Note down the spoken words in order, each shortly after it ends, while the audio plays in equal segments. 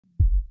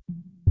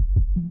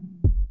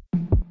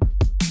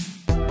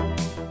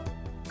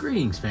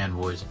Greetings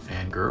fanboys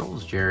and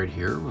fangirls, Jared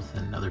here with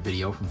another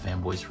video from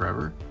Fanboys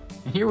Forever.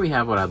 And here we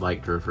have what I'd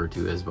like to refer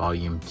to as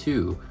volume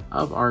 2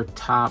 of our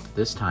top,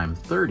 this time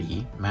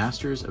 30,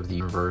 Masters of the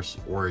Universe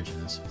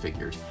Origins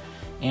figures.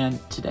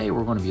 And today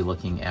we're going to be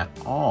looking at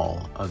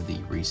all of the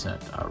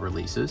recent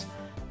releases,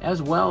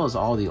 as well as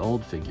all the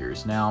old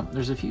figures. Now,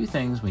 there's a few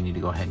things we need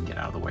to go ahead and get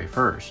out of the way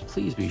first.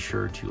 Please be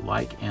sure to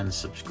like and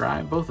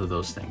subscribe. Both of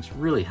those things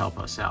really help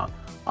us out.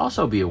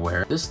 Also be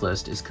aware, this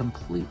list is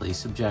completely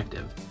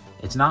subjective.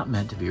 It's not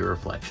meant to be a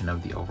reflection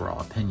of the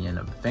overall opinion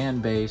of the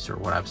fan base or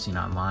what I've seen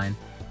online.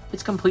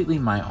 It's completely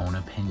my own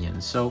opinion,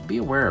 so be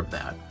aware of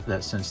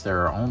that since there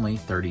are only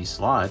 30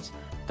 slots,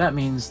 that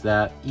means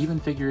that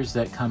even figures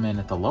that come in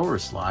at the lower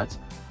slots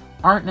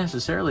aren't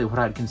necessarily what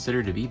I'd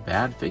consider to be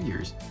bad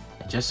figures.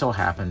 It just so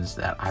happens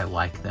that I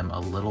like them a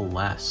little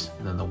less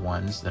than the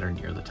ones that are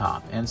near the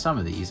top, and some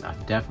of these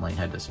I've definitely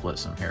had to split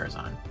some hairs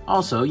on.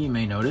 Also, you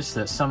may notice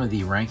that some of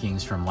the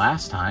rankings from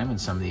last time and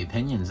some of the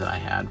opinions that I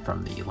had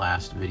from the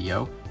last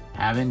video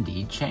have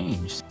indeed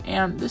changed.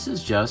 And this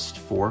is just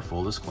for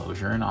full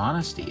disclosure and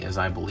honesty, as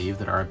I believe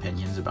that our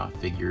opinions about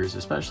figures,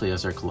 especially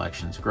as their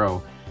collections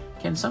grow,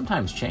 can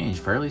sometimes change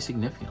fairly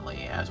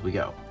significantly as we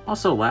go.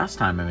 Also, last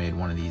time I made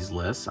one of these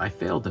lists, I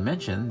failed to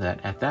mention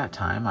that at that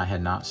time I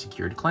had not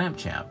secured Clamp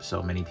Champ,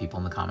 so many people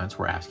in the comments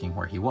were asking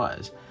where he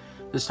was.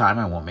 This time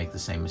I won't make the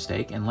same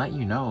mistake and let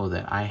you know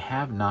that I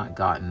have not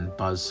gotten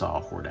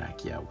Buzzsaw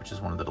Hordak yet, which is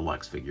one of the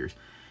deluxe figures.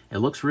 It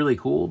looks really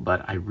cool,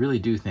 but I really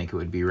do think it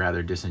would be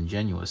rather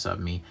disingenuous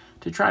of me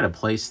to try to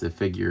place the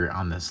figure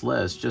on this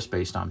list just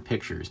based on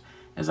pictures,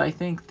 as I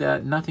think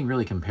that nothing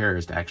really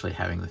compares to actually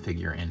having the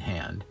figure in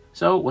hand.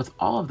 So with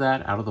all of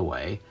that out of the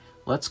way,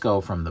 let's go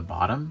from the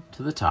bottom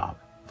to the top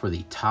for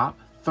the top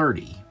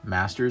 30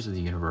 Masters of the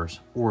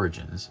Universe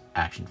Origins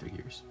action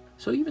figures.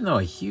 So even though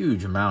a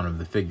huge amount of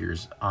the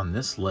figures on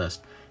this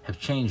list have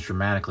changed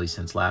dramatically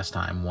since last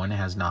time, one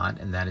has not,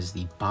 and that is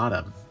the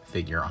bottom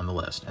figure on the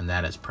list, and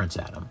that is Prince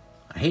Adam.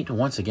 I hate to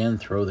once again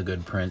throw the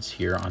good Prince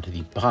here onto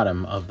the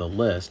bottom of the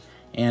list,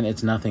 and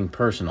it's nothing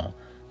personal,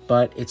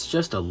 but it's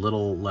just a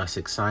little less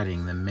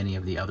exciting than many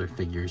of the other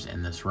figures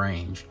in this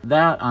range.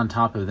 That on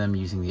top of them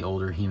using the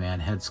older He-Man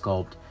head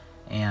sculpt,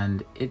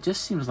 and it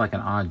just seems like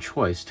an odd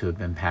choice to have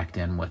been packed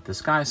in with the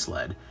Sky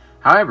Sled.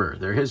 However,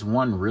 there is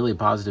one really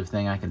positive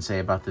thing I can say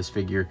about this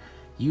figure.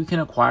 You can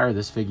acquire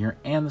this figure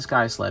and the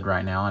Sky Sled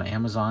right now on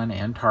Amazon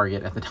and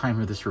Target at the time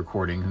of this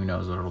recording. Who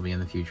knows what it'll be in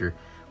the future,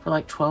 for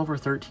like $12 or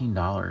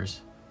 $13.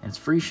 And it's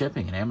free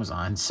shipping at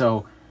Amazon,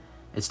 so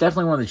it's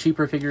definitely one of the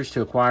cheaper figures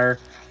to acquire,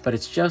 but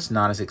it's just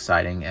not as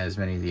exciting as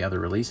many of the other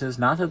releases.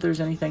 Not that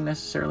there's anything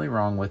necessarily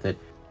wrong with it.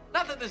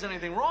 Not that there's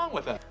anything wrong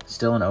with it.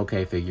 Still an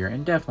okay figure,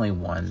 and definitely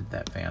one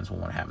that fans will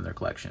want to have in their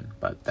collection,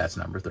 but that's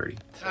number 30.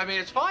 I mean,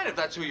 it's fine if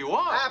that's who you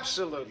are.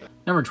 Absolutely.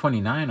 Number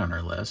 29 on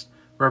our list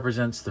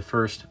represents the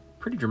first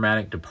pretty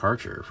dramatic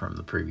departure from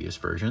the previous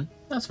version.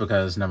 That's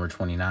because number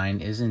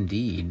 29 is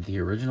indeed the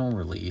original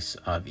release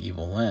of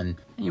Evil Lyn.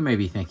 And you may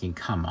be thinking,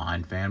 come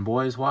on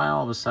fanboys, why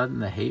all of a sudden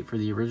the hate for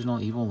the original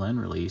Evil Lyn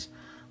release?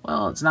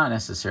 Well, it's not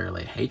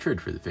necessarily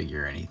hatred for the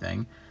figure or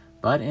anything,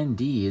 but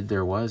indeed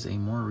there was a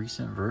more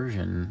recent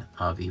version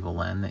of Evil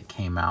Lyn that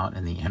came out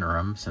in the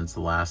interim since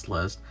the last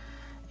list,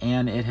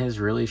 and it has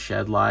really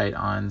shed light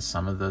on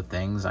some of the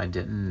things I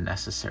didn't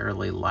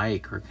necessarily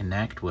like or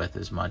connect with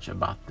as much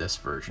about this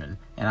version.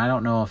 And I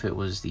don't know if it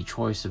was the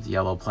choice of the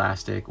yellow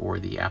plastic or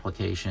the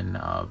application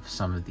of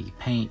some of the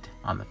paint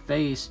on the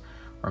face,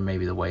 or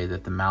maybe the way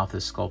that the mouth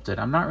is sculpted.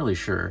 I'm not really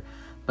sure,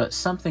 but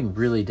something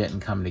really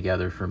didn't come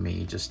together for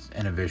me just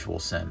in a visual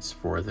sense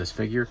for this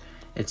figure.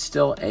 It's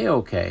still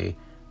a-okay,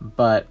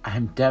 but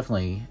I'm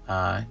definitely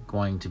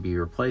going to be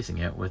replacing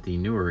it with the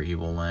newer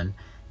Evil Lyn,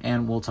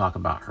 and we'll talk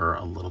about her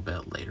a little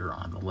bit later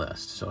on the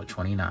list. So at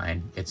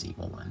 29, it's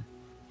Evil Lyn.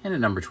 And at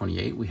number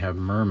 28, we have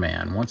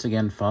Merman, once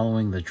again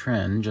following the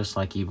trend, just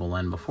like Evil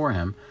Lyn before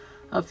him,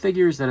 of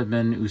figures that have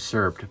been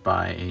usurped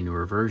by a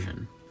newer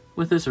version.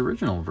 With this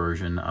original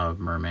version of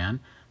Merman,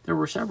 there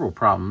were several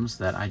problems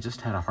that I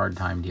just had a hard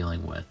time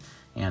dealing with,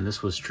 and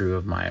this was true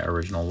of my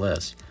original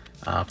list.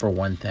 For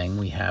one thing,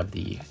 we have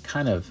the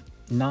kind of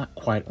not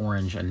quite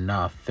orange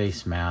enough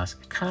face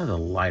mask, kind of the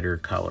lighter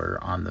color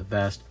on the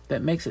vest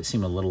that makes it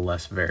seem a little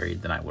less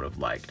varied than I would have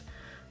liked.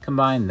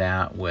 Combine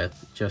that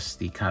with just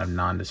the kind of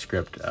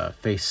nondescript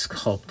face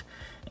sculpt,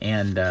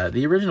 and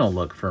the original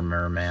look for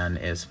Merman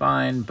is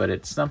fine, but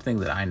it's something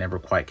that I never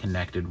quite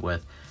connected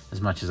with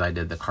as much as I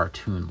did the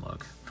cartoon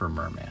look for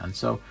Merman.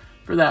 So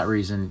for that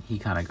reason, he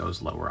kind of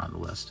goes lower on the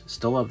list.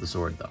 Still love the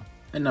sword though.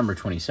 At number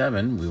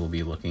 27, we will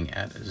be looking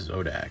at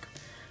Zodak.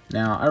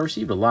 Now, I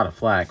received a lot of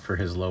flack for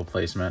his low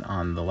placement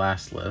on the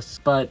last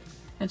list, but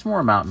it's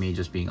more about me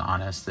just being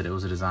honest that it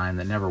was a design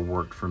that never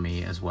worked for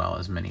me as well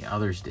as many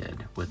others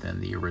did within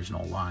the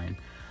original line.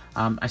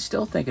 I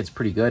still think it's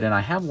pretty good, and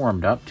I have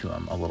warmed up to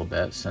him a little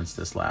bit since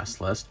this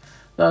last list,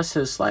 thus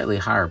his slightly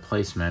higher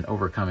placement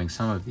overcoming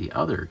some of the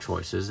other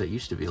choices that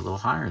used to be a little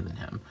higher than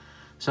him.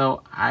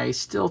 So I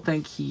still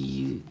think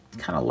he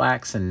kind of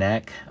lacks a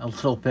neck a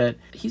little bit.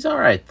 He's all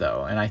right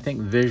though, and I think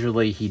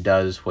visually he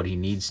does what he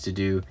needs to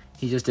do.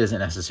 He just isn't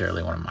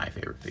necessarily one of my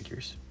favorite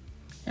figures.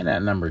 And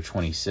at number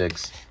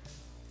 26,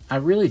 I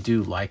really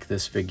do like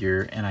this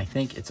figure, and I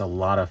think it's a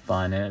lot of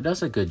fun, and it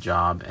does a good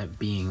job at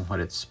being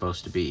what it's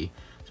supposed to be.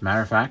 As a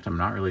matter of fact, I'm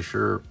not really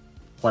sure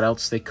what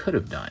else they could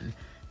have done.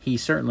 He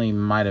certainly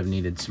might have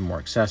needed some more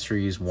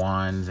accessories,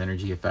 wands,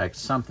 energy effects,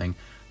 something,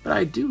 but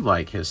I do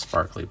like his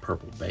sparkly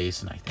purple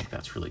base, and I think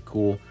that's really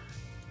cool.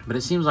 But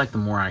it seems like the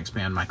more I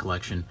expand my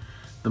collection,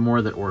 the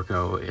more that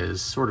Orko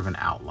is sort of an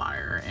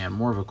outlier and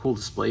more of a cool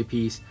display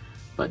piece,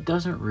 but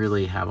doesn't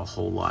really have a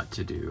whole lot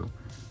to do.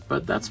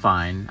 But that's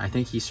fine. I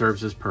think he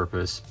serves his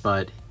purpose,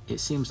 but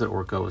it seems that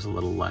Orko is a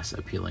little less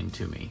appealing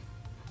to me.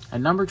 At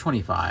number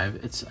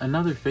 25, it's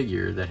another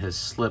figure that has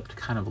slipped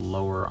kind of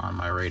lower on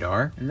my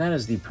radar, and that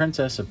is the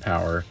Princess of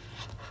Power,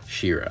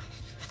 She-Ra.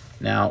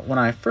 Now, when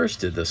I first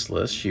did this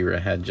list, She-Ra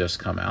had just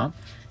come out,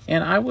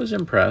 and I was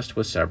impressed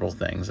with several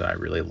things that I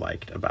really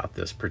liked about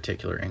this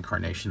particular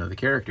incarnation of the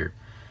character.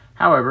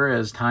 However,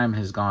 as time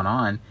has gone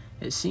on,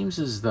 it seems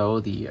as though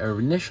the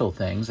initial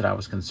things that I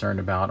was concerned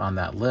about on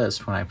that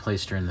list when I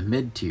placed her in the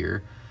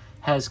mid-tier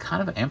has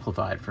kind of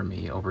amplified for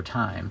me over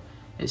time.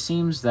 It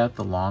seems that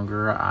the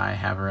longer I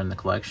have her in the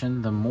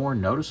collection, the more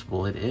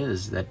noticeable it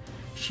is that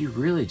she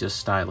really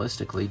just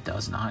stylistically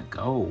does not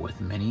go with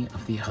many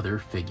of the other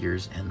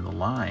figures in the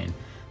line.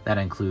 That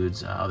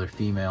includes other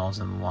females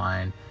in the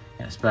line,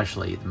 and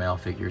especially the male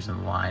figures in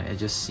the line. It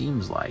just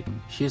seems like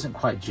she isn't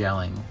quite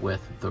gelling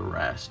with the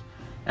rest.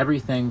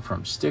 Everything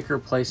from sticker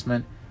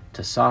placement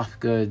to soft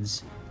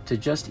goods to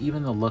just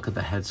even the look of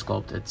the head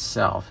sculpt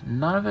itself,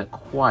 none of it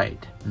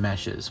quite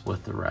meshes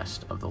with the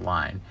rest of the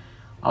line.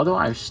 Although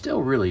I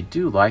still really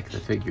do like the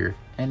figure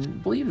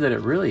and believe that it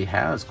really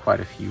has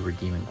quite a few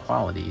redeeming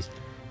qualities,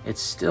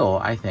 it's still,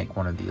 I think,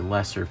 one of the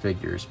lesser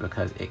figures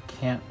because it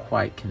can't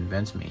quite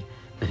convince me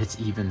that it's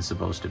even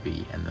supposed to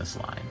be in this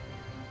line.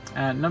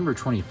 At number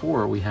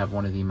 24, we have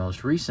one of the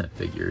most recent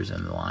figures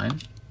in the line,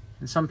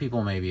 and some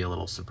people may be a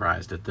little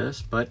surprised at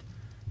this, but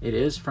it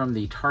is from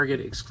the Target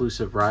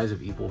exclusive Rise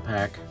of Evil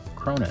pack,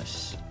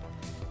 Cronus.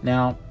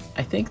 Now,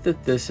 I think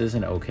that this is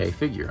an okay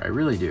figure, I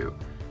really do.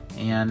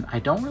 And I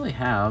don't really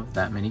have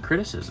that many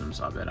criticisms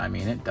of it. I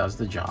mean, it does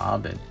the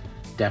job. It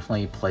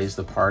definitely plays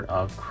the part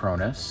of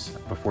Cronus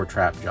before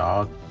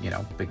Trapjaw,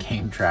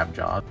 became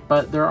Trapjaw.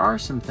 But there are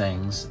some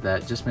things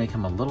that just make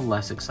him a little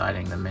less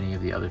exciting than many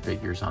of the other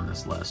figures on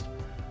this list.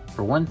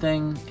 For one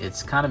thing,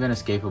 it's kind of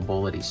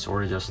inescapable that he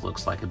sort of just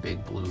looks like a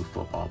big blue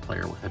football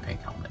player with a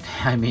pink helmet.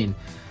 I mean,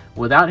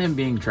 without him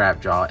being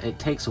Trapjaw, it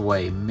takes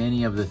away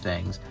many of the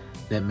things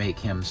that make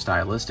him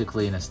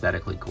stylistically and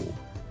aesthetically cool.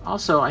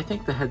 Also, I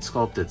think the head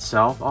sculpt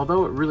itself,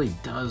 although it really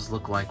does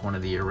look like one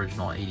of the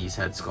original 80s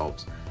head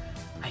sculpts,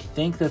 I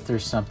think that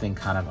there's something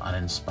kind of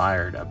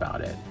uninspired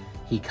about it.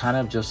 He kind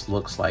of just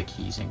looks like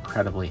he's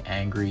incredibly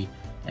angry,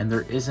 and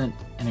there isn't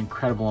an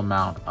incredible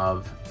amount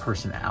of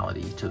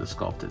personality to the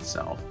sculpt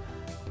itself.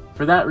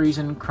 For that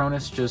reason,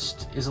 Cronus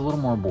just is a little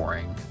more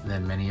boring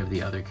than many of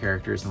the other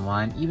characters in the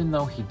line, even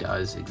though he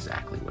does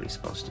exactly what he's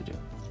supposed to do.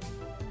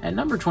 At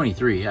number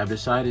 23, I've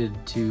decided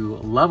to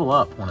level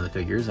up one of the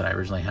figures that I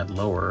originally had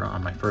lower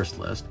on my first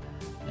list,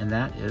 and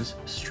that is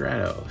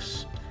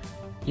Stratos.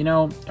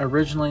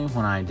 Originally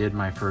when I did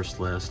my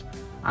first list,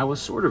 I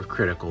was sort of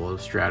critical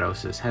of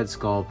Stratos' head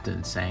sculpt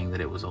and saying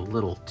that it was a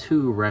little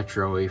too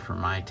retro-y for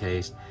my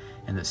taste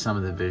and that some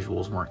of the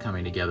visuals weren't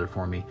coming together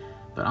for me.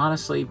 But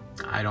honestly,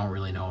 I don't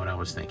really know what I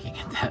was thinking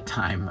at that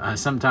time.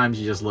 Sometimes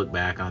you just look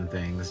back on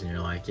things and you're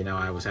like,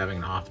 I was having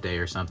an off day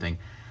or something.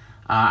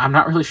 I'm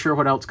not really sure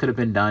what else could have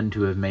been done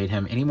to have made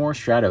him any more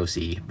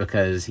Stratos-y,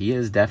 because he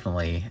is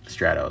definitely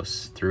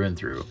Stratos through and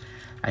through.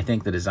 I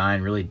think the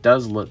design really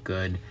does look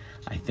good.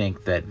 I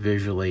think that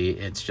visually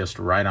it's just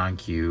right on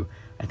cue.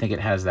 I think it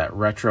has that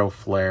retro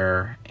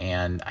flair,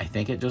 and I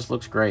think it just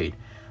looks great.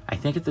 I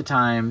think at the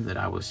time that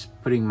I was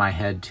putting my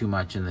head too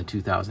much in the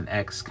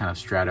 2000X kind of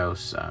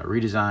Stratos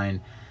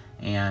redesign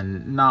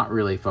and not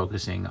really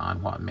focusing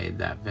on what made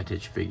that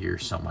vintage figure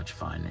so much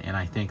fun, and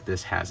I think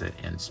this has it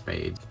in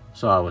spades.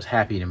 So I was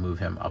happy to move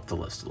him up the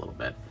list a little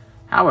bit.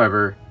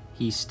 However,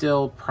 he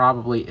still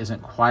probably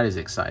isn't quite as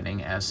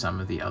exciting as some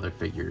of the other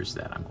figures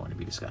that I'm going to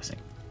be discussing.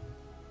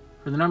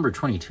 For the number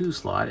 22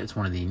 slot, it's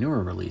one of the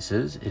newer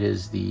releases. It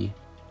is the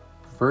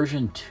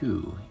version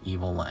 2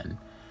 Evil Lyn.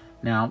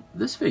 Now,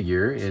 this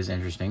figure is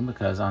interesting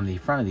because on the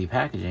front of the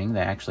packaging,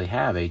 they actually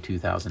have a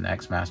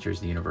 2000X Masters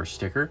of the Universe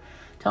sticker,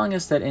 telling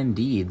us that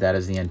indeed that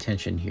is the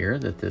intention here,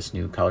 that this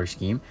new color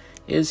scheme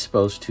is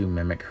supposed to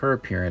mimic her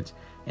appearance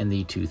in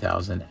the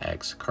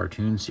 2000X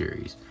cartoon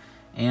series.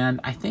 And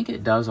I think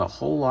it does a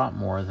whole lot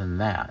more than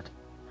that.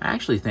 I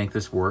actually think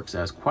this works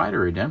as quite a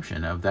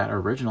redemption of that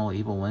original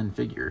Evil Lyn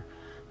figure.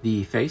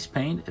 The face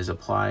paint is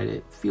applied,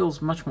 it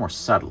feels much more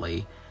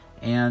subtly,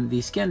 and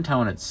the skin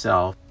tone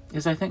itself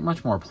is, I think,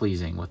 much more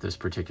pleasing with this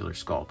particular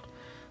sculpt.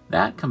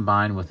 That,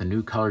 combined with the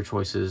new color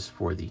choices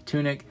for the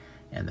tunic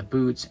and the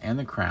boots and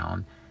the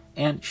crown,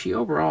 And she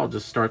overall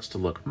just starts to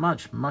look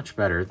much, much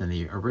better than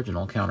the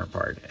original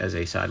counterpart. As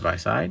a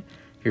side-by-side,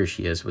 here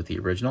she is with the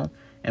original.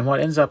 And what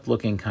ends up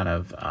looking kind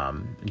of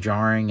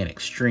jarring and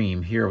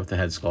extreme here with the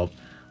head sculpt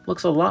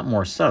looks a lot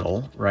more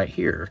subtle right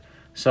here.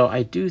 So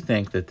I do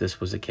think that this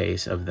was a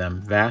case of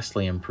them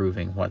vastly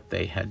improving what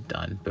they had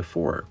done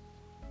before.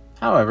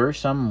 However,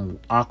 some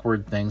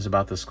awkward things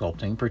about the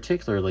sculpting,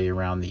 particularly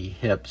around the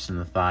hips and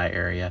the thigh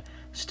area,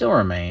 still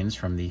remains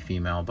from the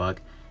female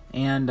buck,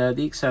 and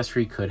the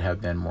accessory could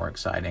have been more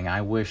exciting.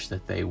 I wish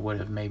that they would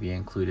have maybe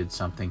included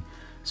something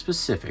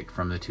specific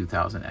from the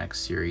 2000X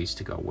series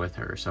to go with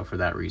her, so for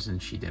that reason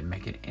she didn't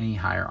make it any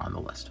higher on the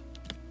list.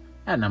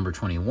 At number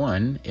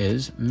 21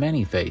 is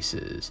Many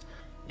Faces.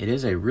 It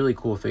is a really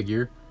cool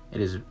figure. It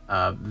is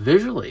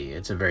visually,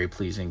 it's a very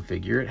pleasing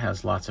figure. It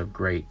has lots of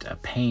great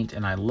paint,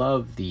 and I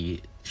love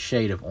the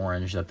shade of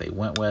orange that they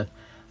went with.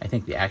 I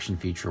think the action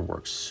feature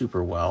works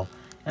super well,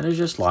 and there's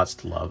just lots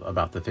to love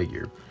about the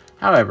figure.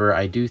 However,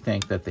 I do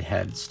think that the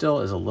head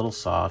still is a little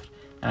soft,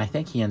 and I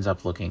think he ends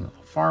up looking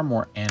far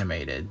more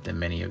animated than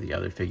many of the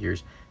other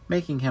figures,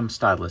 making him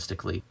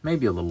stylistically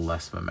maybe a little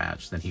less of a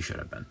match than he should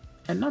have been.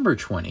 At number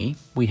 20,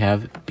 we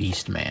have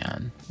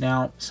Beastman.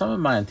 Now, some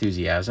of my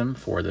enthusiasm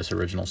for this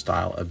original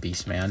style of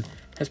Beastman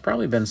has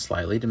probably been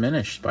slightly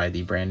diminished by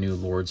the brand new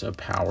Lords of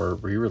Power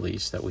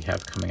re-release that we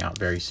have coming out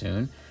very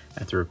soon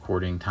at the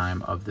recording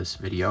time of this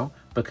video,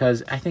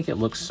 because I think it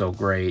looks so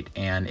great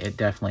and it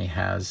definitely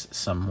has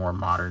some more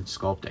modern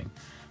sculpting.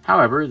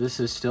 However, this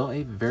is still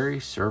a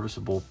very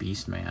serviceable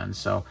Beastman,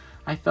 so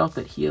I felt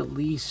that he at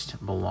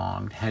least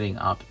belonged heading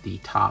up the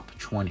top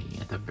 20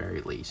 at the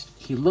very least.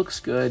 He looks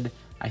good.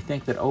 I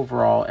think that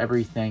overall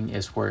everything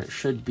is where it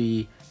should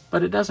be,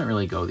 but it doesn't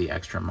really go the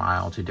extra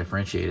mile to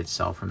differentiate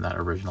itself from that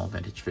original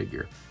vintage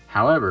figure.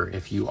 However,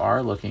 if you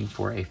are looking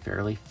for a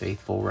fairly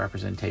faithful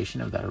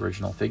representation of that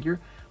original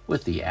figure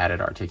with the added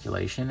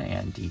articulation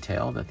and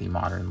detail that the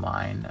modern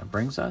line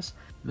brings us,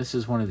 this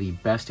is one of the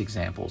best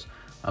examples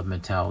of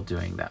Mattel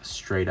doing that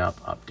straight up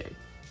update.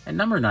 At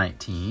number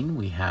 19,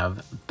 we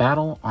have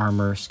Battle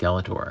Armor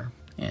Skeletor,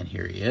 and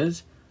here he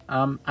is.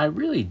 I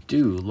really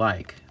do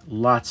like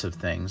lots of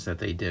things that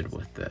they did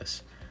with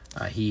this.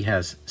 He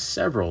has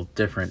several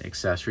different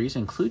accessories,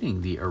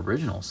 including the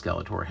original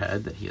Skeletor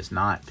head that he is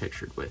not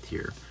pictured with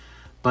here.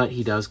 But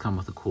he does come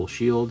with a cool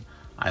shield.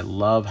 I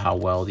love how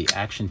well the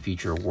action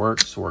feature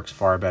works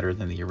far better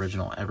than the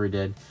original ever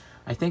did.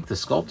 I think the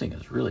sculpting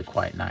is really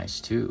quite nice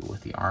too,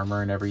 with the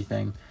armor and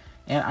everything.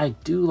 And I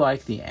do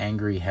like the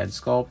angry head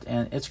sculpt,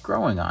 and it's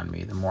growing on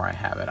me the more I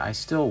have it. I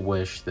still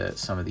wish that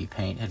some of the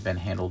paint had been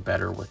handled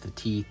better with the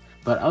teeth,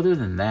 but other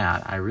than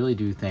that, I really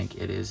do think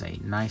it is a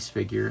nice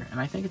figure,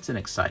 and I think it's an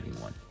exciting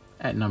one.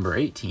 At number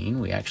 18,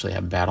 we actually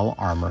have Battle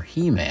Armor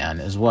He-Man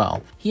as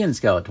well. He and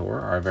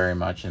Skeletor are very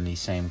much in the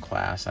same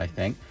class, I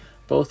think,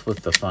 both with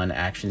the fun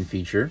action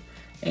feature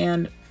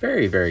and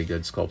very, very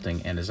good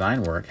sculpting and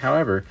design work.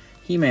 However,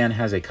 He-Man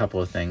has a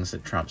couple of things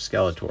that trump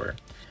Skeletor.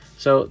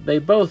 So they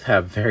both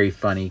have very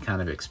funny,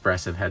 kind of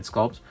expressive head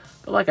sculpts,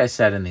 but like I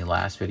said in the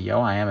last video,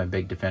 I am a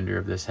big defender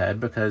of this head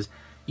because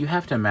you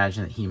have to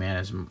imagine that He-Man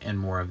is in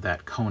more of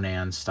that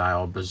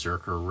Conan-style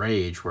berserker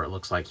rage where it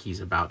looks like he's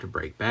about to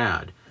break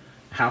bad.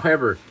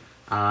 However,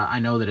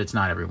 I know that it's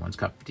not everyone's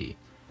cup of tea.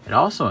 It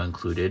also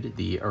included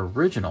the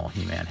original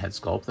He-Man head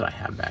sculpt that I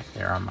have back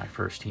there on my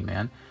first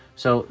He-Man,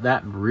 so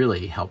that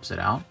really helps it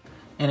out.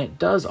 And it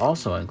does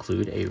also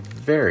include a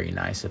very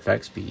nice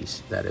effects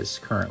piece that is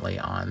currently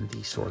on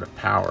the Sword of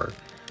Power.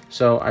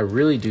 So I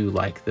really do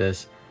like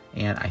this,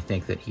 and I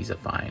think that he's a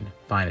fine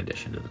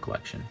addition to the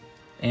collection.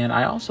 And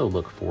I also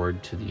look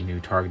forward to the new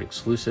Target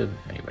exclusive,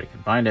 if anybody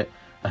can find it,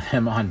 of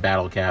him on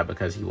Battle Cat,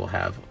 because he will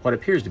have what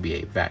appears to be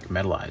a vac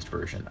metallized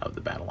version of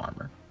the battle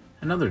armor.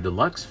 Another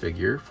deluxe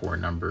figure for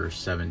number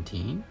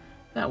 17,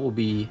 that will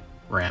be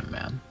Ram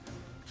Man.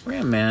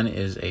 Ram Man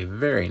is a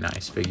very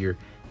nice figure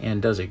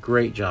and does a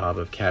great job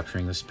of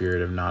capturing the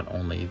spirit of not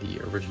only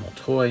the original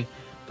toy,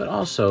 but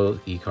also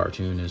the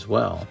cartoon as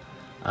well.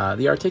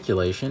 The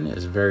articulation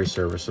is very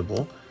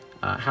serviceable.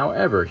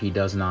 However, he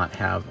does not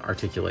have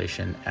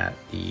articulation at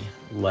the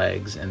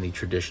legs in the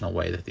traditional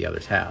way that the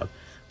others have.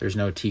 There's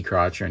no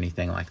T-crotch or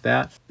anything like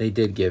that. They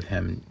did give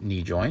him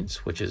knee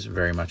joints, which is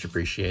very much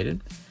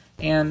appreciated,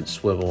 and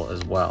swivel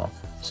as well.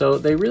 So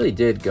they really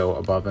did go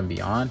above and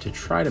beyond to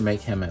try to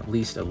make him at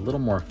least a little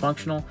more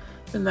functional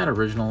than that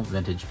original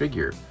vintage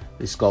figure.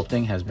 The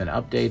sculpting has been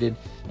updated,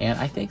 and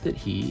I think that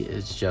he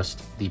is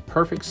just the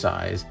perfect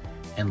size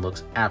and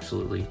looks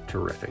absolutely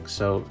terrific.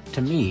 So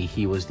to me,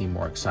 he was the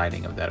more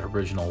exciting of that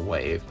original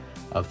wave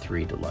of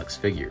 3 deluxe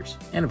figures.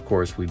 And of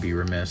course, we'd be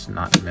remiss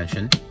not to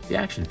mention the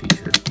action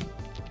feature.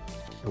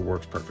 It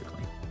works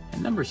perfectly. At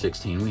number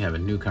 16, we have a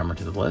newcomer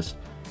to the list,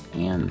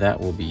 and that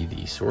will be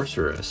the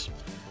Sorceress.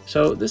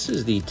 So this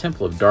is the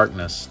Temple of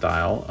Darkness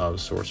style of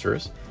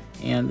Sorceress,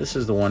 and this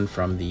is the one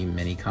from the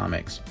mini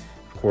comics.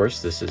 Of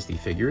course, this is the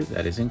figure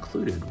that is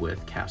included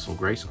with Castle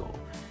Grayskull,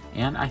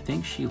 and I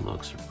think she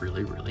looks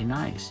really, really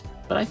nice.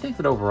 But I think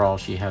that overall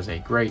she has a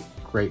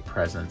great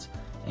presence,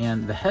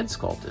 and the head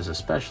sculpt is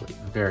especially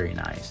very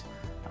nice.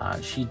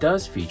 She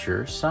does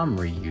feature some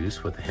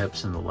reuse with the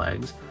hips and the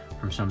legs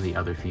from some of the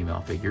other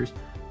female figures,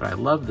 but I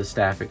love the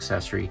staff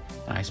accessory,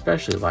 and I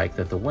especially like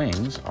that the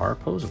wings are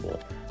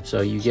posable.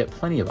 So you get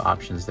plenty of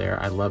options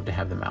there. I love to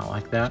have them out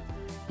like that.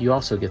 You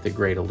also get the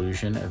great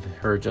illusion of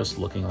her just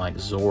looking like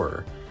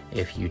Zor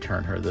if you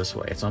turn her this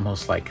way. It's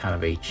almost like kind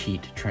of a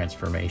cheat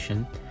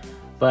transformation.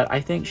 But I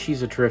think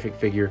she's a terrific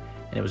figure,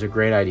 and it was a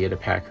great idea to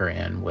pack her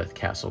in with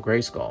Castle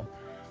Grayskull.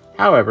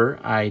 However,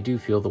 I do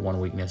feel the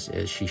one weakness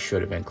is she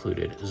should have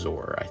included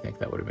Zor. I think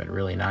that would have been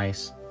really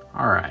nice.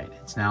 Alright,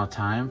 it's now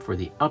time for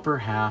the upper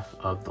half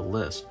of the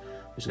list.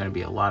 There's going to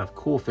be a lot of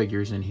cool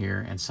figures in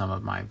here and some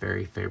of my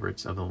very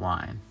favorites of the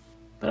line.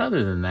 But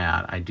other than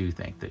that, I do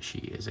think that she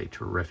is a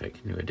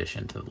terrific new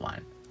addition to the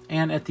line.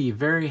 And at the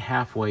very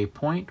halfway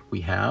point,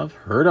 we have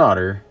her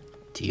daughter,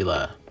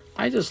 Teela.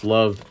 I just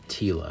love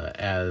Teela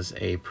as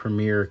a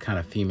premier kind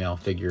of female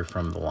figure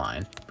from the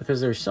line because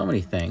there's so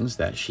many things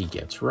that she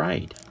gets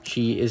right.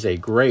 She is a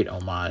great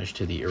homage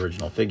to the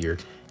original figure,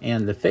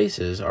 and the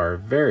faces are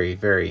very,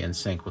 very in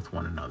sync with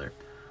one another.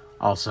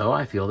 Also,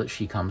 I feel that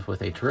she comes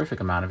with a terrific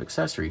amount of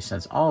accessories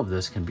since all of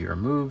this can be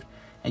removed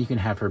and you can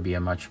have her be a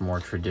much more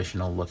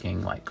traditional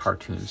looking, like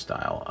cartoon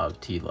style of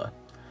Teela.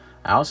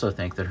 I also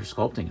think that her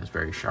sculpting is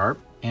very sharp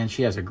and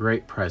she has a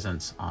great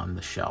presence on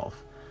the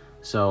shelf.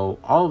 So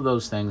all of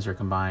those things are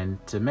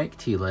combined to make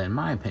Teela, in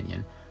my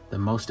opinion, the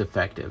most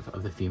effective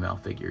of the female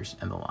figures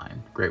in the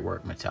line. Great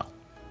work, Mattel.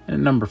 And at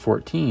number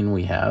 14,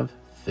 we have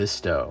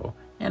Fisto,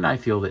 and I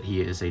feel that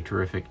he is a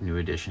terrific new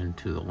addition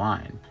to the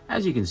line.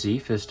 As you can see,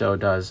 Fisto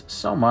does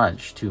so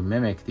much to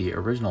mimic the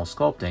original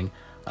sculpting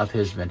of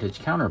his vintage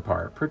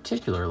counterpart,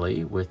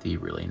 particularly with the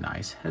really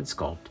nice head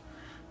sculpt.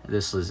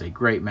 This is a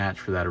great match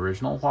for that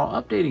original while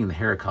updating the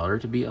hair color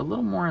to be a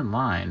little more in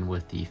line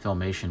with the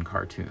Filmation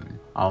cartoon.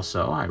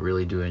 Also, I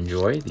really do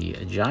enjoy the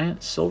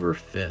giant silver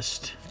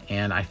fist,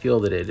 and I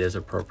feel that it is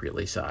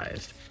appropriately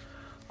sized.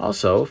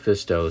 Also,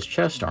 Fisto's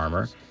chest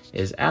armor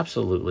is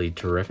absolutely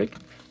terrific,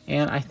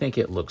 and I think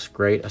it looks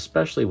great,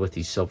 especially with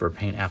the silver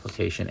paint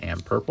application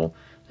and purple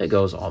that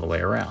goes all the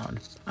way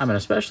around. I'm an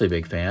especially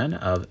big fan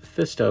of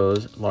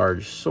Fisto's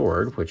large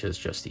sword, which is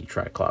just the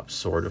Triclops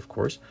sword, of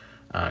course,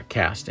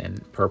 cast in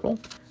purple.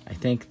 I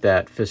think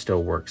that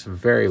Fisto works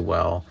very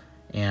well,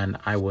 and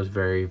I was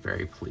very,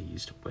 very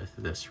pleased with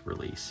this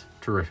release.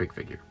 Terrific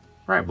figure.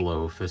 Right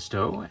below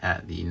Fisto,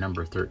 at the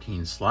number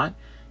 13 slot,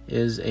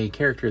 is a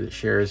character that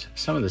shares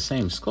some of the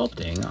same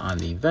sculpting on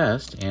the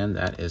vest, and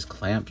that is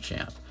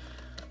Clampchamp.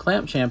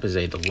 Clampchamp is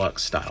a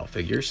deluxe style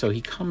figure, so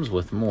he comes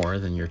with more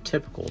than your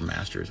typical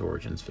Masters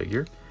Origins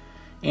figure.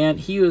 And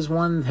he was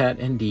one that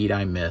indeed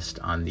I missed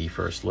on the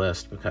first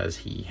list because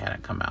he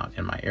hadn't come out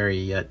in my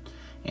area yet,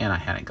 and I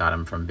hadn't got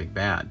him from Big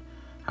Bad.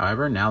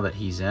 However, now that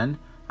he's in,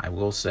 I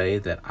will say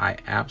that I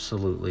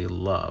absolutely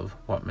love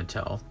what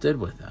Mattel did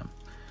with him.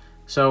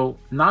 So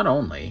not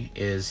only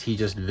is he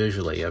just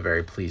visually a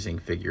very pleasing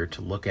figure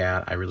to look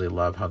at, I really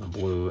love how the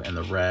blue and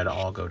the red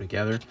all go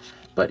together,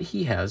 but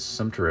he has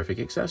some terrific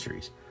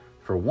accessories.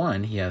 For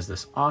one, he has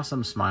this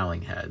awesome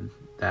smiling head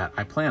that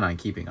I plan on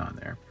keeping on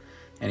there.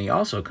 And he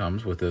also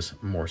comes with this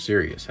more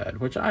serious head,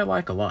 which I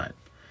like a lot.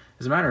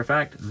 As a matter of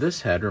fact,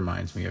 this head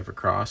reminds me of a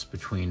cross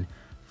between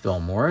Phil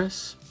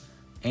Morris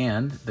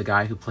and the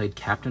guy who played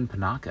Captain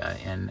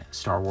Panaka in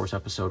Star Wars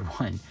Episode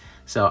 1.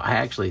 So I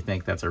actually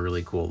think that's a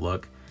really cool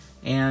look.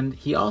 And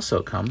he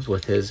also comes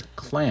with his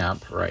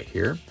clamp right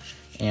here,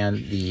 and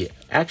the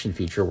action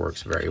feature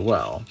works very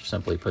well.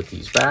 Simply put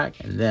these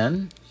back, and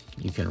then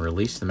you can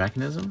release the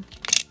mechanism.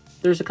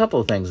 There's a couple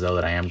of things, though,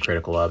 that I am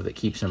critical of that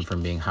keeps him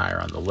from being higher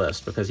on the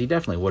list, because he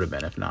definitely would have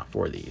been if not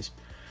for these.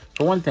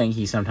 For one thing,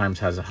 he sometimes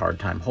has a hard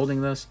time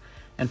holding this,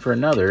 and for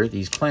another,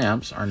 these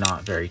clamps are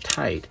not very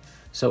tight,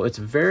 so it's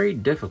very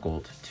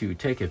difficult to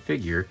take a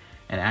figure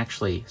and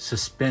actually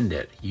suspend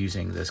it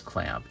using this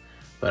clamp.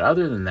 But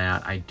other than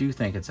that, I do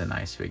think it's a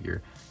nice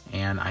figure,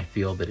 and I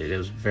feel that it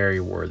is very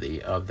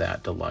worthy of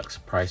that deluxe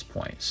price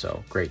point,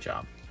 so great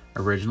job.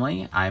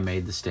 Originally, I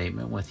made the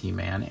statement with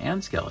He-Man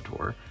and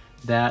Skeletor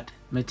that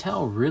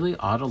Mattel really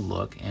ought to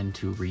look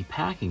into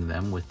repacking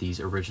them with these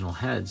original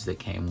heads that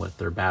came with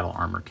their battle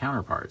armor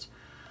counterparts.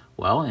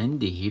 Well,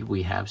 indeed,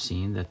 we have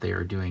seen that they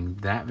are doing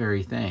that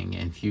very thing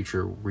in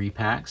future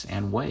repacks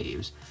and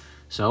waves.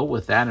 So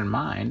with that in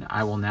mind,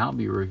 I will now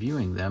be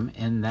reviewing them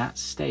in that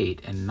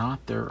state and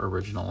not their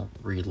original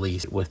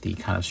release with the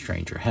kind of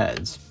stranger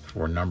heads.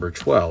 For number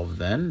 12,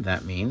 then,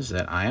 that means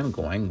that I am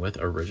going with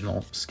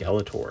original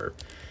Skeletor.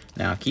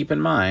 Now, keep in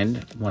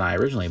mind, when I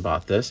originally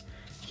bought this,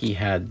 he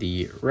had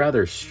the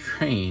rather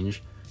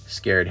strange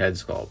scared head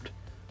sculpt.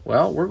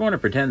 Well, we're going to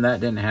pretend that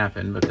didn't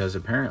happen because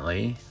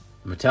apparently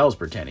Mattel's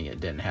pretending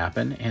it didn't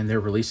happen, and they're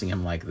releasing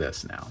him like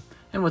this now.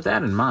 And with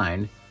that in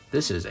mind,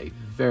 this is a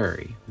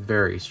very,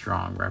 very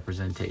strong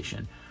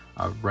representation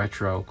of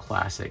retro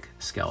classic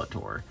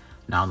Skeletor.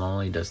 Not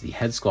only does the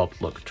head sculpt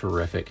look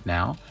terrific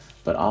now,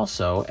 but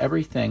also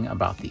everything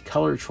about the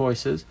color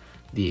choices,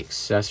 the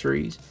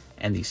accessories,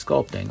 and the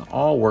sculpting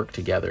all work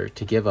together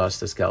to give us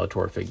the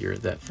Skeletor figure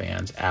that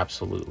fans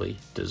absolutely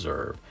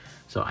deserve.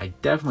 So I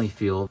definitely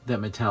feel that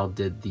Mattel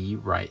did the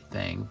right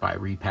thing by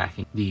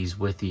repacking these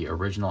with the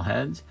original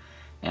heads.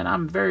 And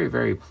I'm very,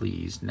 very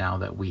pleased now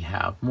that we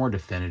have more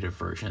definitive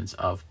versions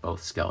of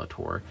both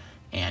Skeletor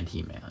and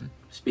He-Man.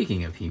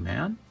 Speaking of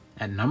He-Man,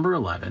 at number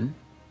 11,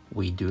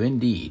 we do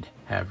indeed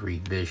have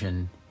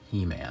Revision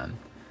He-Man.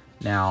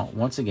 Now,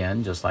 once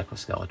again, just like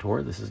with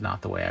Skeletor, this is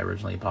not the way I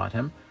originally bought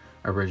him.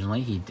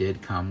 Originally, he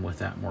did come with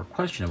that more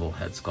questionable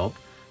head sculpt,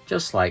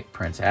 just like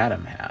Prince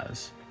Adam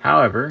has.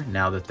 However,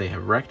 now that they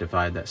have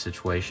rectified that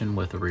situation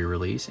with the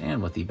re-release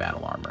and with the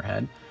Battle Armor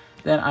head,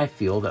 then I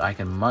feel that I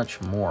can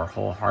much more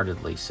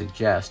wholeheartedly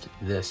suggest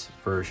this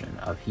version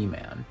of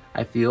He-Man.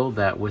 I feel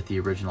that with the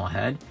original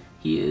head,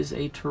 he is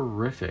a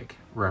terrific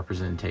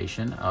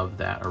representation of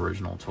that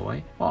original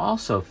toy, while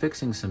also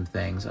fixing some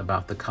things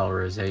about the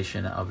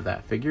colorization of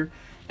that figure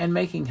and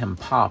making him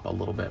pop a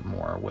little bit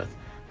more with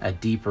a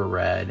deeper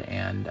red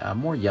and a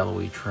more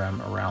yellowy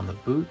trim around the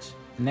boots.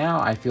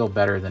 Now I feel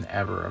better than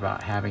ever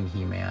about having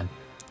He-Man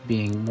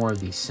being more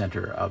of the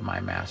center of my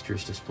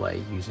Masters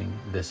display using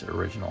this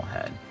original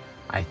head.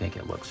 I think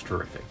it looks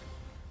terrific.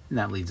 And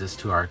that leads us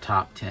to our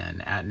top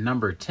 10. At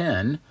number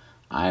 10,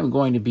 I'm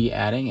going to be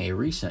adding a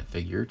recent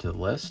figure to the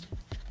list,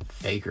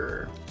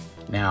 Faker.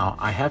 Now,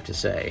 I have to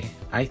say,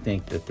 I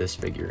think that this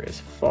figure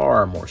is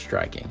far more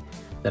striking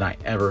than I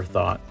ever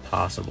thought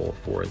possible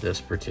for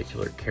this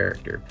particular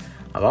character.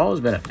 I've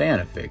always been a fan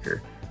of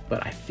Faker,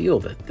 but I feel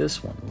that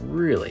this one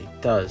really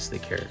does the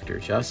character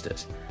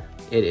justice.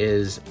 It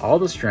is all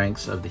the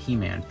strengths of the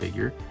He-Man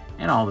figure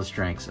and all the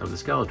strengths of the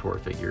Skeletor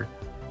figure,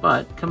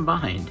 but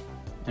combined.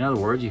 In other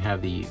words, you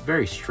have the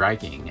very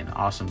striking and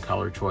awesome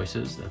color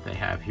choices that they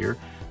have here,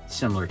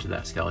 similar to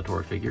that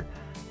Skeletor figure,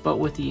 but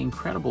with the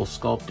incredible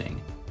sculpting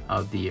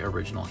of the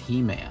original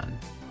He-Man.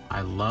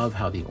 I love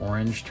how the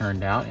orange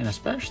turned out, and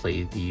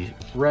especially the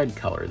red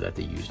color that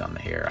they used on the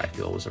hair I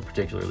feel was a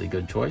particularly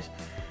good choice.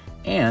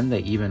 And they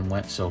even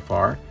went so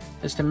far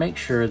as to make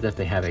sure that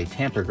they have a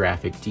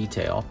tamper-graphic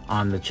detail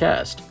on the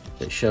chest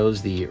that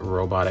shows the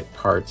robotic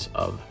parts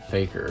of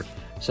Faker.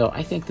 So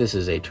I think this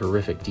is a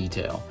terrific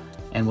detail.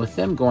 And with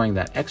them going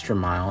that extra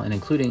mile and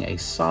including a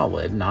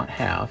solid, not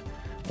half,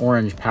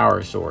 orange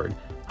power sword,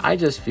 I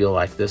just feel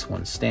like this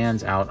one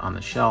stands out on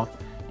the shelf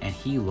and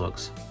he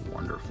looks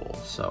wonderful.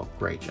 So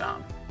great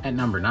job. At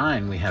number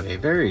 9, we have a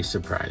very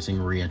surprising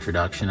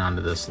reintroduction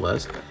onto this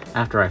list.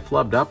 After I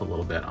flubbed up a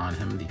little bit on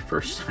him the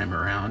first time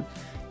around,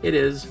 it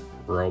is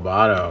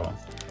Roboto.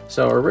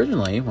 So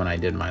originally, when I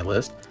did my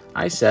list,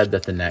 I said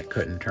that the neck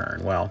couldn't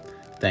turn. Well,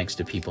 thanks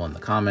to people in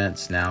the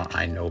comments, now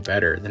I know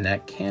better. The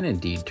neck can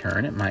indeed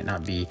turn. It might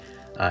not be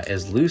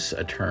as loose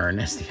a turn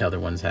as the other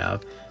ones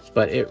have,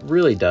 but it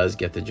really does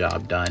get the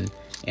job done.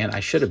 And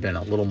I should have been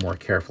a little more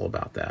careful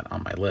about that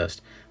on my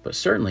list. But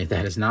certainly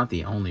that is not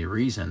the only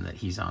reason that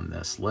he's on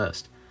this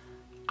list.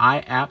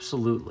 I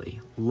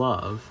absolutely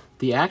love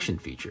the action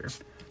feature.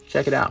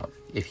 Check it out.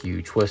 If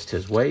you twist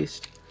his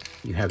waist,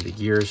 you have the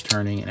gears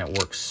turning and it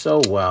works so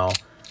well.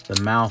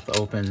 The mouth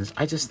opens.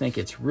 I just think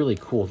it's really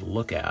cool to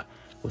look at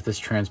with this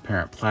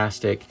transparent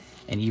plastic,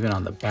 and even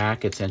on the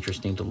back it's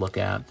interesting to look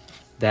at.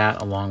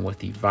 That along with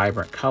the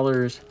vibrant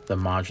colors, the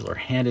modular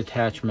hand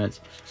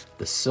attachments,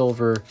 the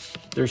silver.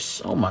 There's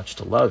so much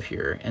to love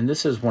here, and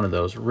this is one of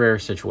those rare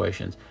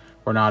situations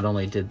where not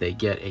only did they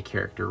get a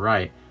character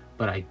right,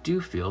 but I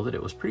do feel that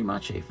it was pretty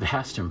much a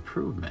vast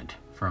improvement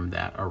from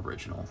that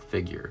original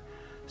figure.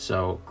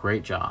 So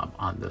great job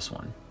on this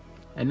one.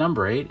 At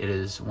number 8, it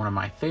is one of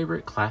my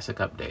favorite classic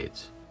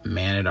updates,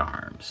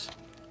 Man-at-Arms.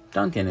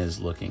 Duncan is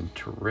looking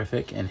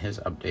terrific in his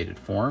updated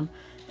form,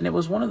 and it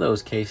was one of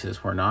those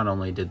cases where not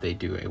only did they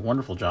do a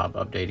wonderful job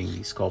updating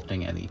the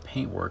sculpting and the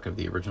paintwork of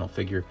the original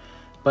figure,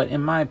 but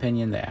in my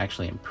opinion they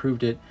actually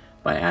improved it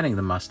by adding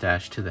the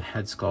mustache to the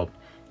head sculpt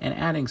and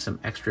adding some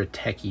extra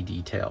techie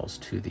details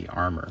to the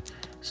armor.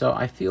 So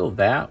I feel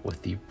that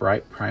with the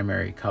bright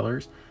primary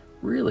colors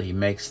really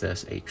makes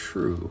this a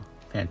true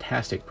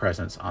fantastic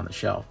presence on the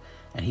shelf.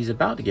 And he's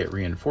about to get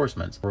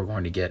reinforcements. We're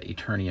going to get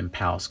Eternium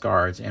Palace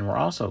guards, and we're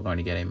also going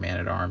to get a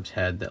Man-at-Arms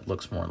head that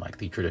looks more like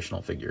the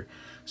traditional figure.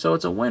 So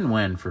it's a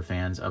win-win for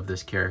fans of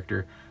this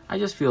character. I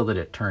just feel that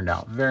it turned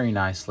out very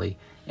nicely,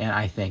 and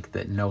I think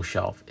that no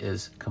shelf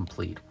is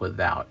complete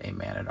without a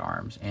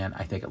Man-at-Arms, and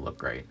I think it looked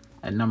great.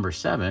 At number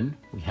 7,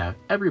 we have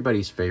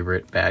everybody's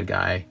favorite bad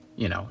guy,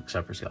 you know,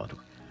 except for Skeletor,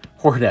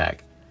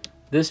 Hordak.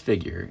 This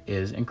figure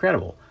is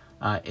incredible.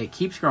 It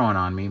keeps growing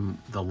on me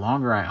the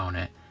longer I own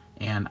it,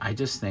 and I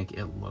just think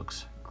it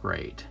looks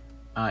great.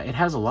 It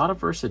has a lot of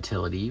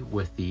versatility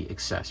with the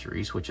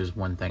accessories, which is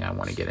one thing I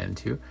want to get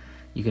into.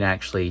 You can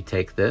actually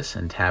take this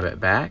and tab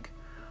it back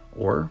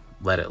or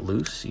let it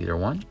loose, either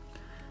one.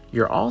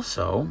 You're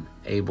also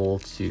able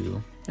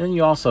to, and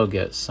you also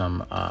get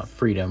some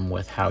freedom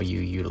with how you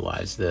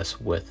utilize this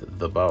with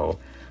the bow.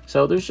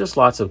 So there's just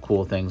lots of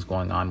cool things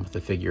going on with the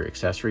figure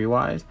accessory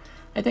wise.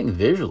 I think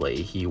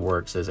visually he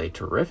works as a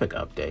terrific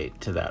update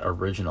to that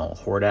original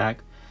Hordak,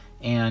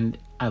 and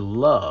I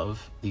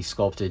love the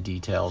sculpted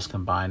details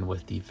combined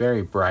with the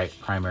very bright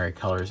primary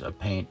colors of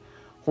paint.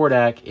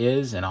 Hordak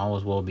is, and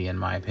always will be in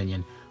my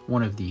opinion,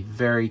 one of the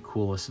very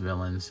coolest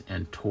villains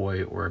in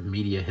toy or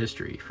media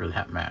history for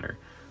that matter.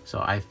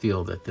 So I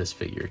feel that this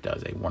figure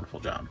does a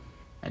wonderful job.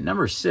 At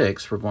number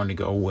 6, we're going to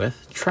go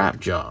with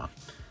Trapjaw.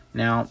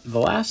 Now, the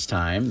last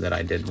time that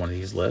I did one of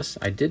these lists,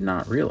 I did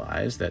not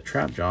realize that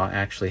Trapjaw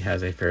actually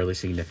has a fairly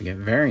significant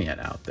variant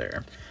out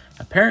there.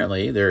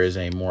 Apparently, there is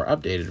a more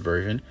updated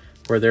version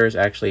where there is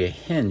actually a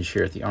hinge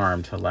here at the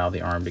arm to allow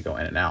the arm to go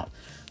in and out.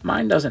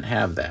 Mine doesn't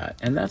have that,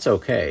 and that's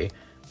okay,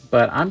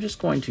 but I'm just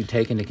going to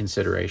take into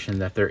consideration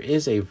that there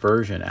is a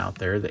version out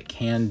there that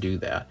can do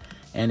that.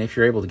 And if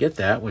you're able to get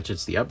that, which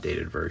is the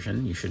updated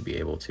version, you should be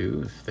able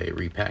to if they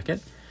repack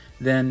it,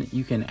 then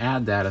you can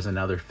add that as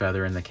another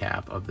feather in the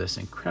cap of this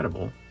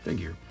incredible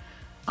figure.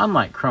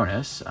 Unlike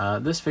Cronus,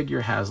 this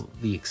figure has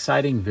the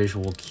exciting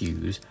visual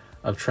cues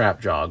of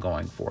Trapjaw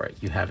going for it.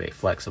 You have a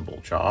flexible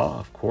jaw,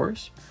 of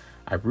course.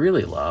 I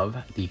really love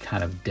the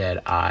kind of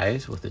dead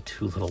eyes with the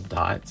 2 little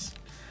dots.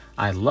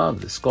 I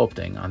love the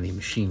sculpting on the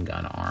machine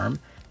gun arm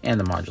and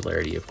the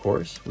modularity, of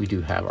course. We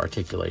do have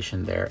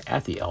articulation there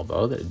at the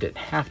elbow that it didn't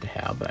have to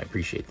have, but I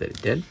appreciate that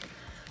it did.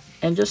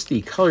 And just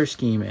the color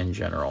scheme in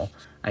general,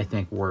 I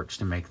think works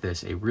to make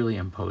this a really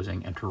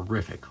imposing and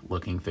terrific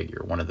looking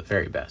figure, one of the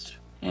very best.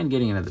 And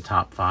getting into the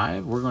top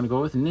 5, we're going to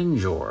go with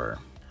Ninjor.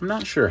 I'm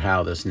not sure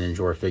how this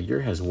Ninjor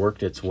figure has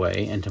worked its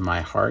way into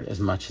my heart as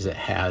much as it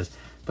has,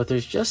 but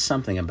there's just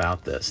something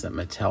about this that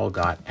Mattel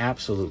got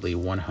absolutely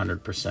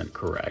 100%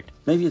 correct.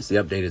 Maybe it's the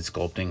updated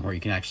sculpting where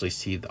you can actually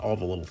see all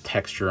the little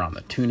texture on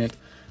the tunic.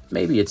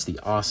 Maybe it's the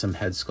awesome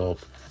head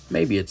sculpt.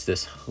 Maybe it's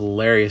this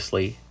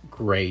hilariously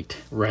great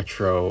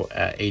retro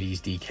 80s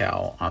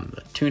decal on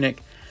the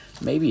tunic.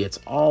 Maybe it's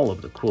all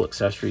of the cool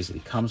accessories that he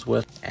comes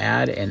with.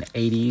 Add an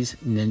 80s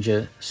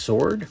ninja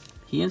sword.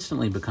 He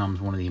instantly becomes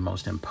one of the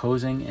most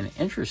imposing and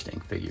interesting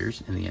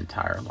figures in the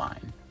entire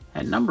line.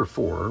 At number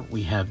 4,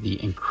 we have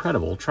the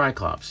incredible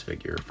Triclops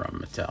figure from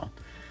Mattel.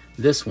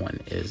 This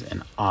one is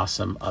an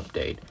awesome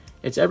update.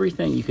 It's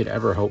everything you could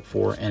ever hope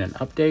for in an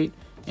update,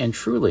 and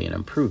truly an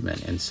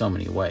improvement in so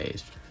many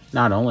ways.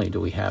 Not only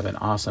do we have an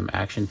awesome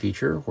action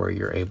feature where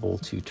you're able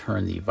to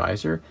turn the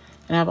visor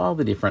and have all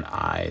the different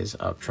eyes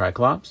of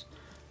Triclops,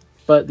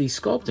 but the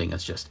sculpting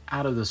is just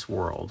out of this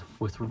world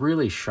with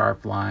really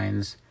sharp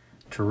lines,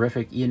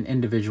 terrific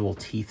individual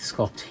teeth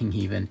sculpting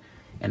even,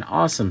 an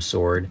awesome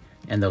sword,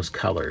 and those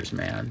colors,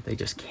 man, they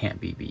just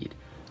can't be beat.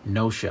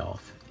 No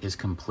shelf is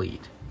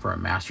complete for a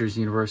Masters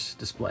Universe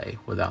display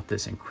without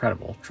this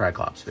incredible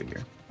Triclops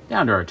figure.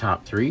 Down to our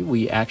top 3,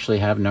 we actually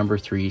have number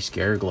 3,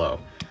 Scareglow.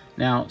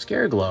 Now,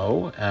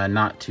 Scareglow,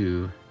 not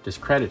to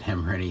discredit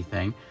him or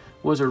anything,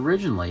 was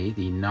originally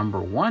the number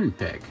 1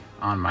 pick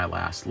on my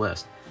last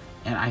list,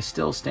 and I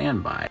still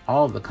stand by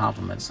all of the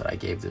compliments that I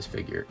gave this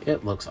figure.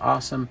 It looks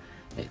awesome,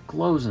 it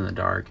glows in the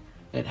dark,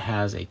 it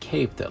has a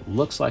cape that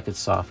looks like it's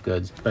soft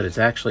goods, but it's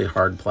actually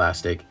hard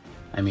plastic.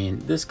 I mean,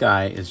 this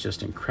guy is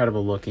just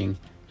incredible looking.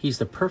 He's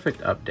the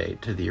perfect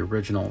update to the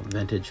original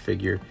vintage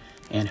figure,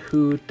 and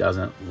who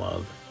doesn't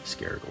love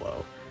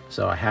Scareglow?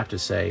 So I have to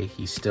say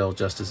he's still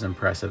just as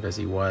impressive as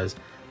he was,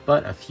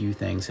 but a few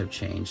things have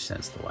changed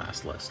since the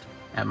last list.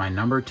 At my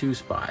number 2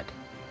 spot,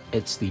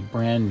 it's the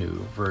brand new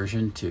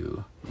version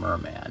 2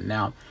 Merman.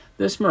 Now,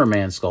 this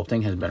Merman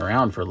sculpting has been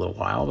around for a little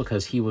while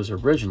because he was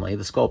originally,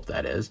 the sculpt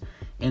that is,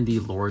 in the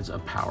Lords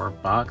of Power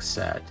box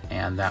set,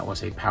 and that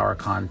was a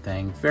PowerCon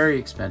thing, very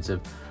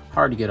expensive,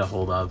 hard to get a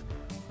hold of,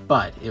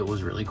 but it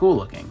was really cool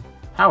looking.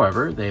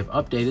 However, they've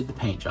updated the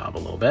paint job a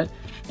little bit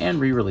and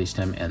re-released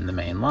him in the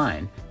main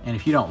line. And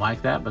if you don't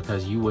like that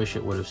because you wish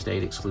it would have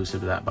stayed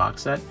exclusive to that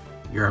box set,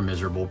 you're a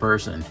miserable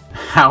person.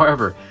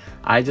 However,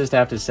 I just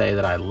have to say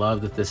that I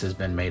love that this has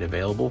been made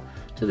available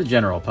to the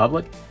general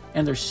public,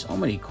 and there's so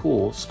many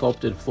cool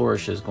sculpted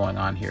flourishes going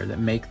on here that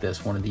make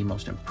this one of the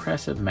most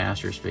impressive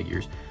Masters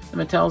figures that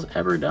Mattel's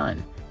ever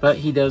done. But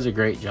he does a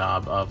great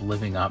job of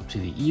living up to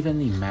even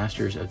the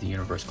Masters of the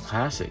Universe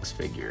Classics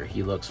figure.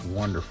 He looks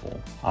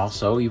wonderful.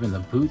 Also, even the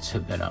boots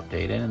have been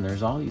updated, and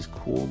there's all these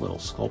cool little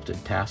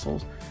sculpted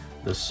tassels.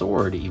 The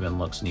sword even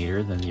looks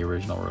neater than the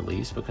original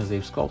release because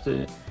they've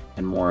sculpted it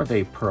in more of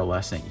a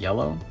pearlescent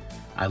yellow.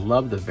 I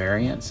love the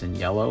variants in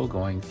yellow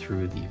going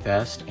through the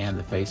vest and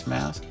the face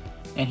mask,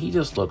 and he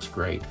just looks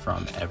great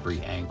from every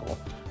angle.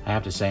 I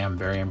have to say I'm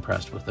very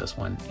impressed with this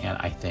one, and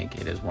I think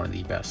it is one of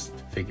the best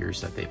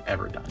figures that they've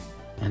ever done.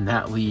 And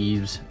that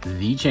leaves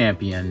the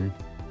champion,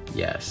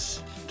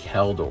 yes,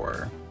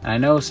 Keldor. And I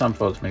know some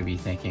folks may be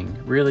thinking,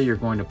 really, you're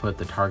going to put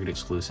the Target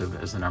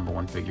exclusive as the number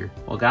 1 figure?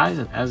 Well guys,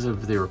 as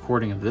of the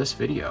recording of this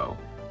video,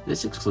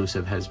 this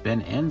exclusive has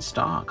been in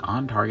stock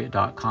on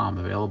Target.com,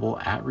 available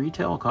at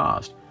retail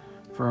cost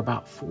for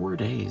about 4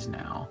 days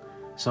now.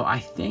 So I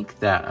think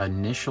that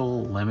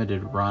initial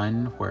limited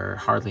run where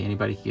hardly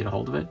anybody could get a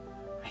hold of it,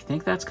 I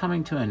think that's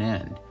coming to an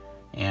end.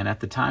 And at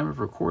the time of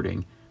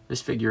recording,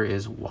 this figure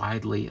is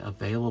widely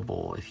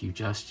available if you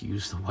just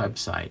use the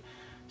website.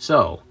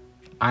 So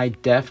I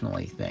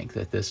definitely think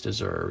that this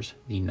deserves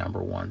the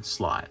number 1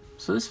 slot.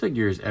 So this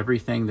figure is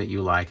everything that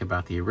you like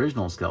about the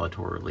original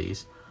Skeletor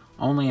release,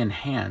 only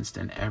enhanced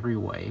in every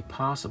way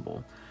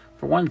possible.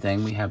 For one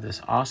thing, we have this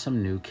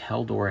awesome new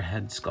Keldor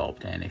head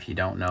sculpt, and if you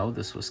don't know,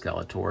 this was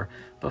Skeletor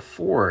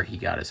before he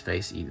got his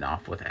face eaten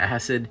off with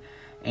acid,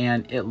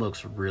 and it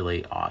looks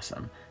really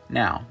awesome.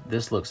 Now,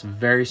 this looks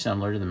very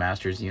similar to the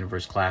Masters of the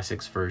Universe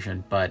Classics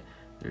version, but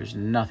there's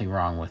nothing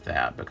wrong with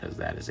that because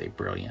that is a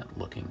brilliant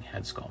looking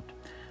head sculpt.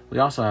 We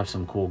also have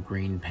some cool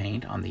green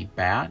paint on the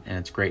bat, and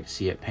it's great to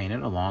see it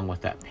painted along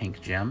with that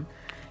pink gem.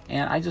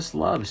 And I just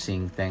love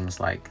seeing things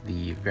like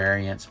the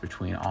variance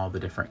between all the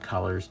different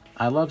colors.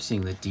 I love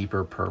seeing the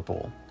deeper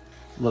purple.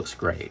 Looks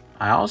great.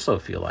 I also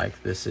feel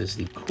like this is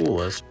the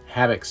coolest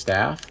Havoc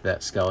staff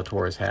that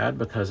Skeletor has had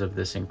because of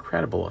this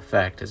incredible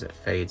effect as it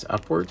fades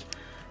upwards.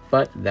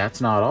 But that's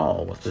not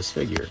all with this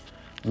figure.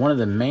 One of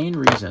the main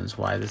reasons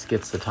why this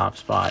gets the top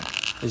spot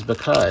is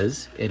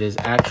because it is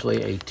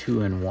actually a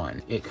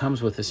 2-in-1. It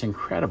comes with this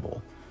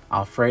incredible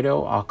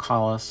Alfredo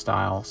Alcala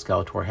style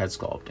Skeletor head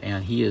sculpt,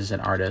 and he is an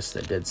artist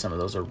that did some of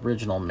those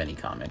original mini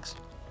comics.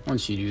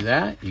 Once you do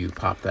that, you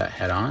pop that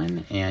head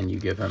on and you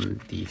give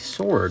him the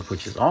sword,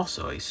 which is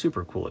also a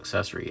super cool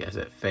accessory as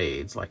it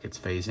fades like it's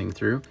phasing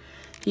through.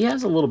 He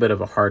has a little bit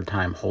of a hard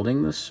time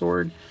holding this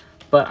sword,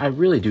 but I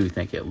really do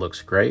think it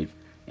looks great.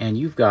 And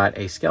you've got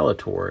a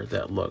Skeletor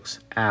that looks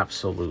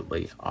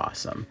absolutely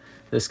awesome.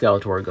 This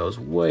Skeletor goes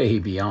way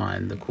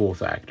beyond the cool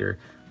factor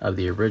of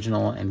the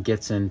original and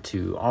gets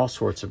into all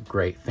sorts of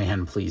great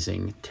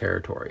fan-pleasing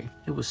territory.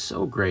 It was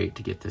so great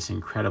to get this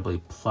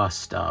incredibly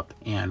plussed up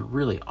and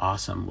really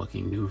awesome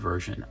looking new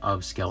version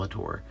of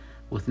Skeletor,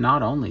 with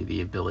not only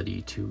the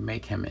ability to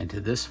make him into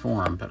this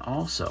form, but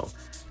also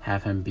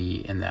have him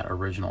be in that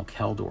original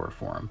Keldor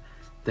form,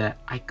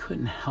 that I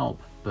couldn't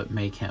help but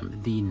make him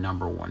the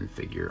 #1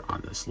 figure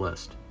on this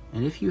list.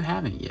 And if you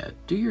haven't yet,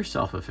 do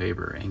yourself a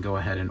favor and go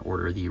ahead and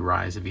order the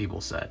Rise of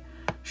Evil set.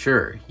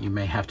 Sure, you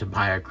may have to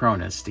buy a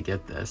Cronus to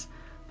get this,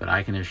 but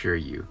I can assure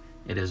you,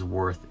 it is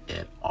worth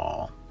it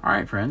all.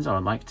 Alright friends, I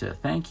would like to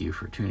thank you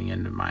for tuning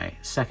into my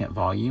second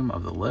volume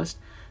of the list.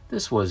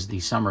 This was the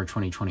summer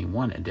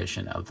 2021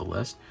 edition of the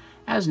list.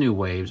 As new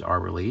waves are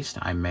released,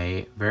 I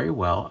may very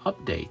well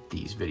update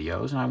these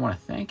videos, and I want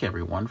to thank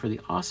everyone for the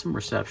awesome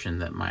reception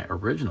that my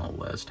original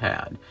list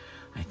had.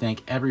 I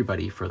thank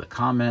everybody for the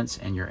comments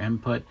and your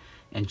input,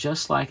 and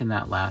just like in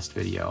that last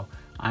video,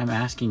 I'm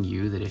asking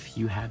you that if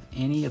you have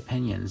any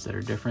opinions that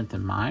are different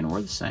than mine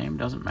or the same,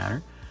 doesn't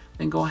matter,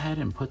 then go ahead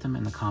and put them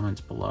in the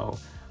comments below.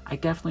 I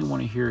definitely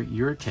want to hear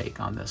your take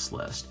on this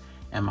list.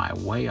 Am I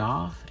way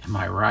off? Am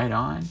I right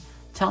on?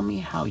 Tell me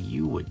how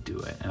you would do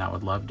it, and I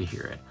would love to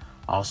hear it.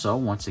 Also,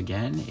 once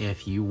again,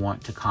 if you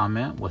want to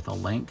comment with a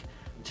link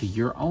to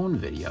your own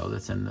video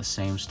that's in the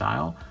same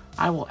style,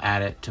 I will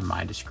add it to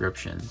my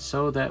description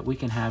so that we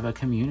can have a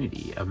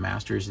community of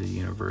Masters of the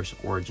Universe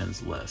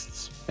Origins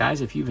lists.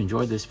 Guys, if you've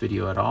enjoyed this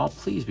video at all,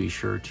 please be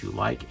sure to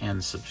like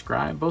and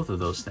subscribe. Both of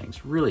those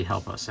things really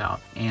help us out,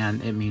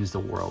 and it means the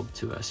world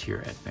to us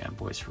here at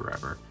Fanboys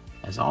Forever.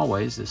 As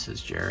always, this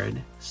is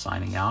Jared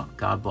signing out.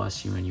 God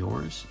bless you and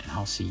yours, and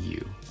I'll see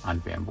you on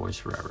Fanboys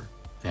Forever.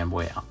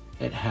 Fanboy out.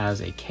 It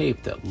has a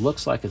cape that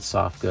looks like it's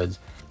soft goods,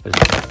 but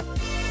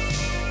it's